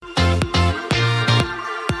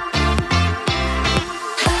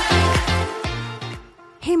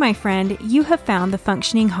my friend. You have found the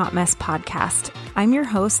Functioning Hot Mess podcast. I'm your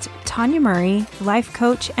host, Tanya Murray, life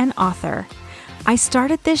coach and author. I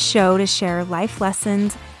started this show to share life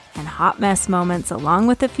lessons and hot mess moments along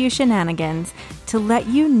with a few shenanigans to let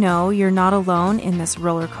you know you're not alone in this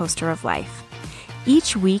roller coaster of life.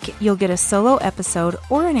 Each week, you'll get a solo episode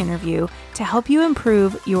or an interview to help you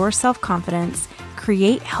improve your self-confidence,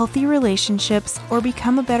 create healthy relationships, or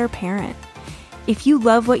become a better parent. If you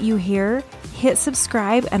love what you hear, hit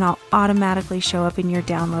subscribe and I'll automatically show up in your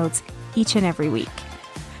downloads each and every week.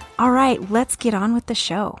 All right, let's get on with the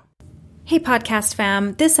show. Hey podcast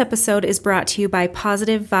fam, this episode is brought to you by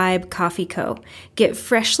Positive Vibe Coffee Co. Get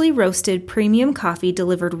freshly roasted premium coffee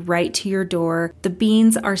delivered right to your door. The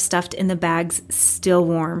beans are stuffed in the bags still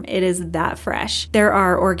warm. It is that fresh. There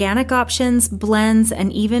are organic options, blends,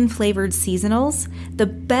 and even flavored seasonals. The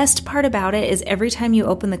best part about it is every time you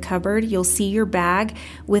open the cupboard, you'll see your bag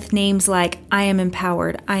with names like I am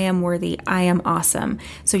empowered, I am worthy, I am awesome.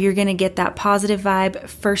 So you're going to get that positive vibe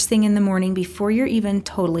first thing in the morning before you're even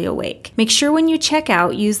totally awake. Make sure when you check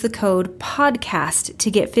out, use the code PODCAST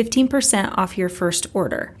to get 15% off your first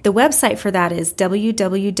order. The website for that is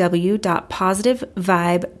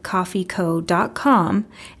www.positivevibecoffeeco.com.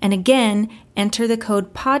 And again, enter the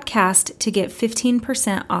code PODCAST to get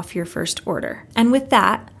 15% off your first order. And with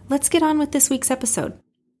that, let's get on with this week's episode.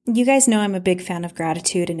 You guys know I'm a big fan of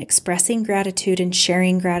gratitude and expressing gratitude and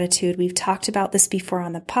sharing gratitude. We've talked about this before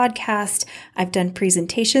on the podcast. I've done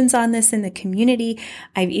presentations on this in the community.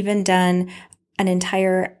 I've even done an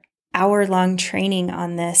entire hour-long training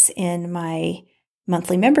on this in my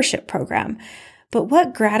monthly membership program. But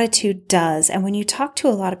what gratitude does, and when you talk to a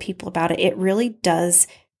lot of people about it, it really does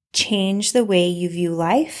change the way you view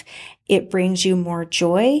life. It brings you more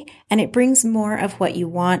joy, and it brings more of what you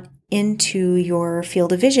want into your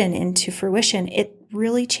field of vision, into fruition. It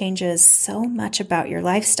really changes so much about your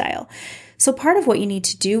lifestyle. So part of what you need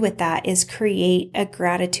to do with that is create a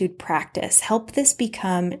gratitude practice. Help this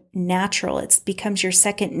become natural. It becomes your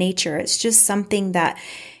second nature. It's just something that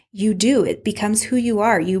you do. It becomes who you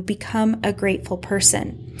are. You become a grateful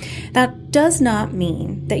person. That does not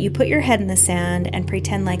mean that you put your head in the sand and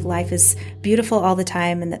pretend like life is beautiful all the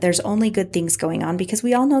time and that there's only good things going on, because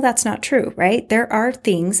we all know that's not true, right? There are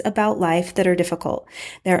things about life that are difficult.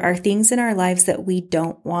 There are things in our lives that we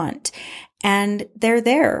don't want. And they're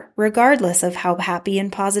there regardless of how happy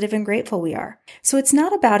and positive and grateful we are. So it's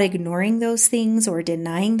not about ignoring those things or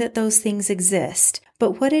denying that those things exist.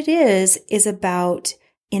 But what it is about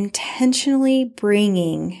intentionally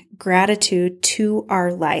bringing gratitude to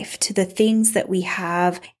our life, to the things that we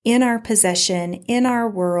have in our possession, in our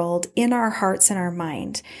world, in our hearts and our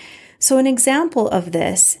mind. So an example of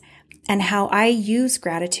this and how I use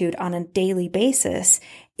gratitude on a daily basis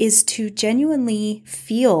is to genuinely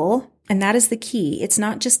feel, and that is the key. It's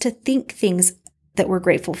not just to think things that we're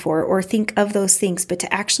grateful for or think of those things, but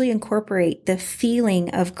to actually incorporate the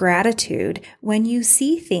feeling of gratitude when you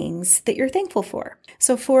see things that you're thankful for.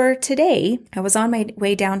 So for today, I was on my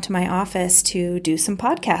way down to my office to do some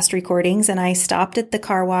podcast recordings, and I stopped at the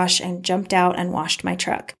car wash and jumped out and washed my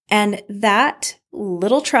truck. And that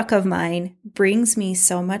little truck of mine brings me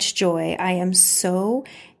so much joy. I am so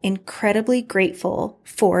incredibly grateful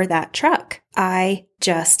for that truck. I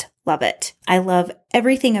just love it. I love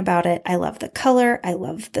everything about it. I love the color. I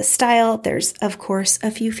love the style. There's, of course,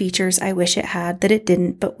 a few features I wish it had that it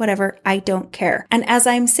didn't, but whatever, I don't care. And as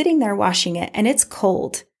I'm sitting there washing it, and it's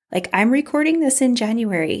cold, like I'm recording this in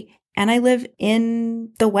January, and I live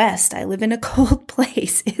in the West. I live in a cold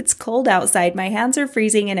place. It's cold outside. My hands are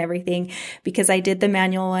freezing and everything because I did the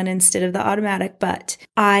manual one instead of the automatic, but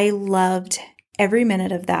I loved every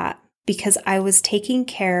minute of that, because I was taking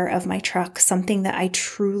care of my truck, something that I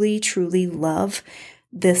truly, truly love,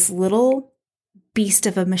 this little beast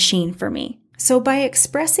of a machine for me. So by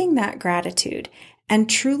expressing that gratitude and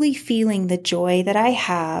truly feeling the joy that I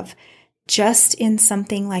have just in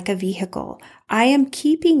something like a vehicle, I am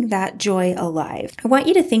keeping that joy alive. I want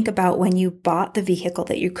you to think about when you bought the vehicle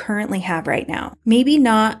that you currently have right now. Maybe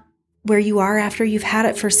not where you are after you've had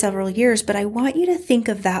it for several years, but I want you to think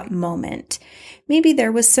of that moment. Maybe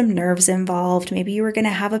there was some nerves involved. Maybe you were going to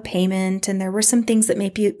have a payment and there were some things that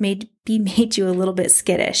maybe made you a little bit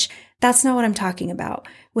skittish. That's not what I'm talking about.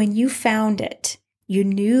 When you found it, you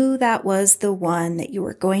knew that was the one that you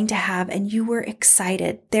were going to have and you were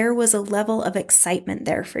excited. There was a level of excitement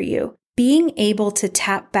there for you. Being able to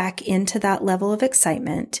tap back into that level of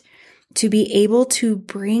excitement to be able to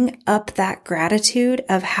bring up that gratitude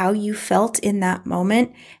of how you felt in that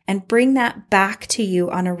moment and bring that back to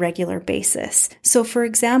you on a regular basis. So for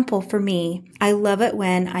example, for me, I love it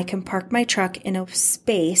when I can park my truck in a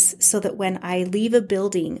space so that when I leave a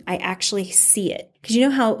building, I actually see it. Because you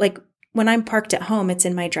know how when I'm parked at home, it's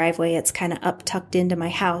in my driveway, it's kind of up tucked into my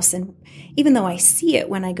house. And even though I see it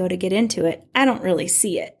when I go to get into it, I don't really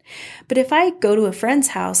see it. But if I go to a friend's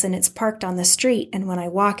house and it's parked on the street, and when I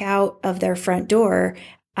walk out of their front door,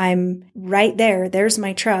 I'm right there, there's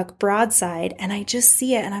my truck broadside, and I just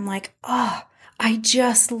see it and I'm like, oh, I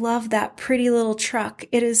just love that pretty little truck.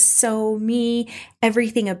 It is so me.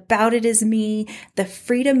 Everything about it is me. The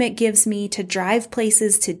freedom it gives me to drive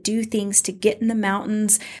places, to do things, to get in the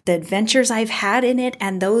mountains, the adventures I've had in it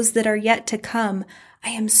and those that are yet to come. I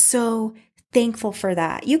am so thankful for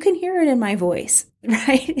that. You can hear it in my voice,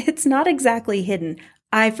 right? It's not exactly hidden.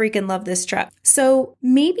 I freaking love this truck. So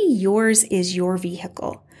maybe yours is your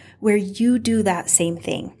vehicle where you do that same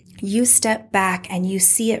thing. You step back and you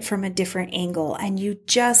see it from a different angle, and you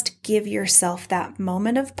just give yourself that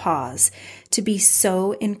moment of pause to be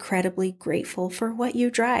so incredibly grateful for what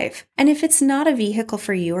you drive. And if it's not a vehicle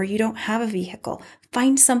for you, or you don't have a vehicle,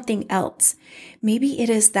 find something else. Maybe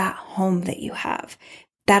it is that home that you have,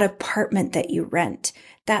 that apartment that you rent,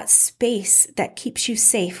 that space that keeps you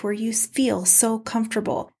safe where you feel so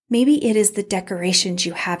comfortable. Maybe it is the decorations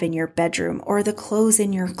you have in your bedroom or the clothes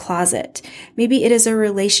in your closet. Maybe it is a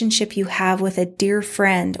relationship you have with a dear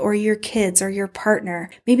friend or your kids or your partner.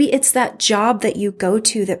 Maybe it's that job that you go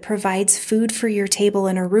to that provides food for your table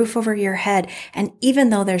and a roof over your head. And even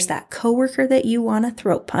though there's that coworker that you want to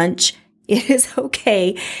throat punch, it is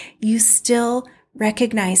okay. You still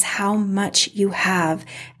recognize how much you have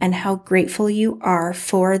and how grateful you are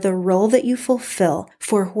for the role that you fulfill,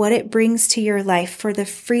 for what it brings to your life, for the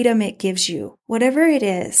freedom it gives you. Whatever it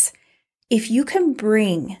is, if you can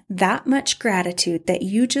bring that much gratitude that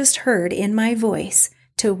you just heard in my voice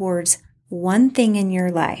towards one thing in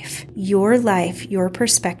your life, your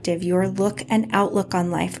perspective, your look and outlook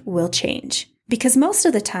on life will change. Because most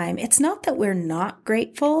of the time, it's not that we're not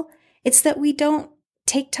grateful, it's that we don't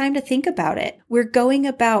take time to think about it. We're going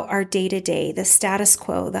about our day-to-day, the status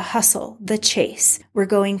quo, the hustle, the chase. We're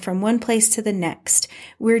going from one place to the next.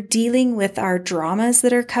 We're dealing with our dramas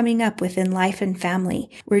that are coming up within life and family.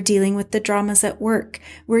 We're dealing with the dramas at work.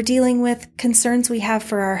 We're dealing with concerns we have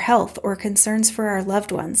for our health or concerns for our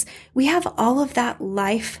loved ones. We have all of that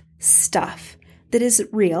life stuff that is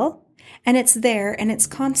real, and it's there and it's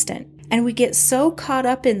constant. And we get so caught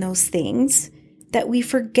up in those things that we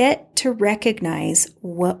forget to recognize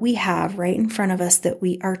what we have right in front of us that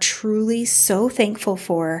we are truly so thankful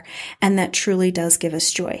for and that truly does give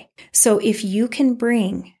us joy. So if you can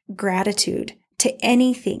bring gratitude to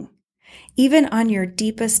anything, even on your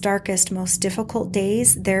deepest, darkest, most difficult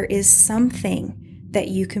days, there is something that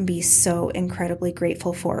you can be so incredibly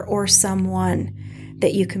grateful for, or someone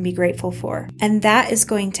that you can be grateful for. And that is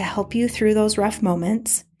going to help you through those rough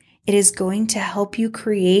moments. It is going to help you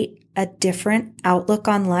create a different outlook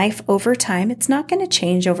on life over time. It's not going to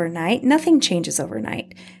change overnight. Nothing changes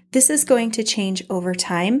overnight. This is going to change over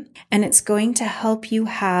time, and it's going to help you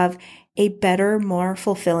have a better, more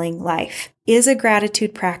fulfilling life. Is a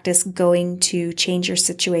gratitude practice going to change your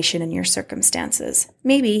situation and your circumstances?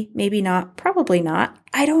 Maybe, maybe not, probably not.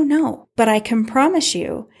 I don't know. But I can promise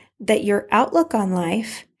you that your outlook on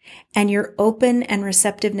life and your open and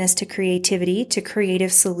receptiveness to creativity, to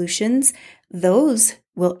creative solutions, those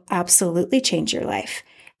will absolutely change your life.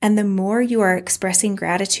 And the more you are expressing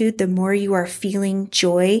gratitude, the more you are feeling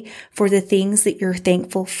joy for the things that you're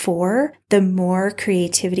thankful for, the more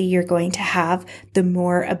creativity you're going to have, the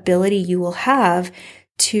more ability you will have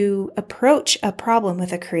to approach a problem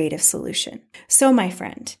with a creative solution. So my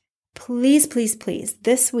friend, please, please, please,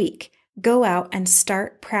 this week, go out and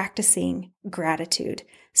start practicing gratitude.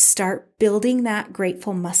 Start building that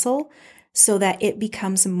grateful muscle so that it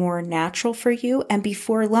becomes more natural for you. And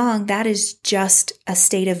before long, that is just a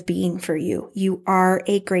state of being for you. You are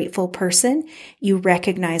a grateful person. You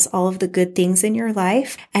recognize all of the good things in your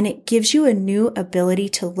life, and it gives you a new ability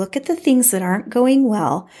to look at the things that aren't going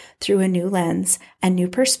well through a new lens, a new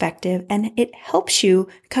perspective, and it helps you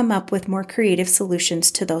come up with more creative solutions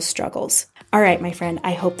to those struggles. All right, my friend,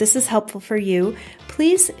 I hope this is helpful for you.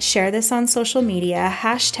 Please share this on social media,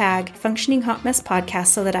 hashtag Functioning Hot Mess Podcast,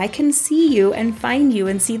 so that I can see you and find you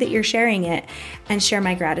and see that you're sharing it and share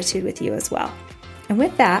my gratitude with you as well. And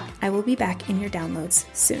with that, I will be back in your downloads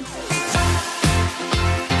soon.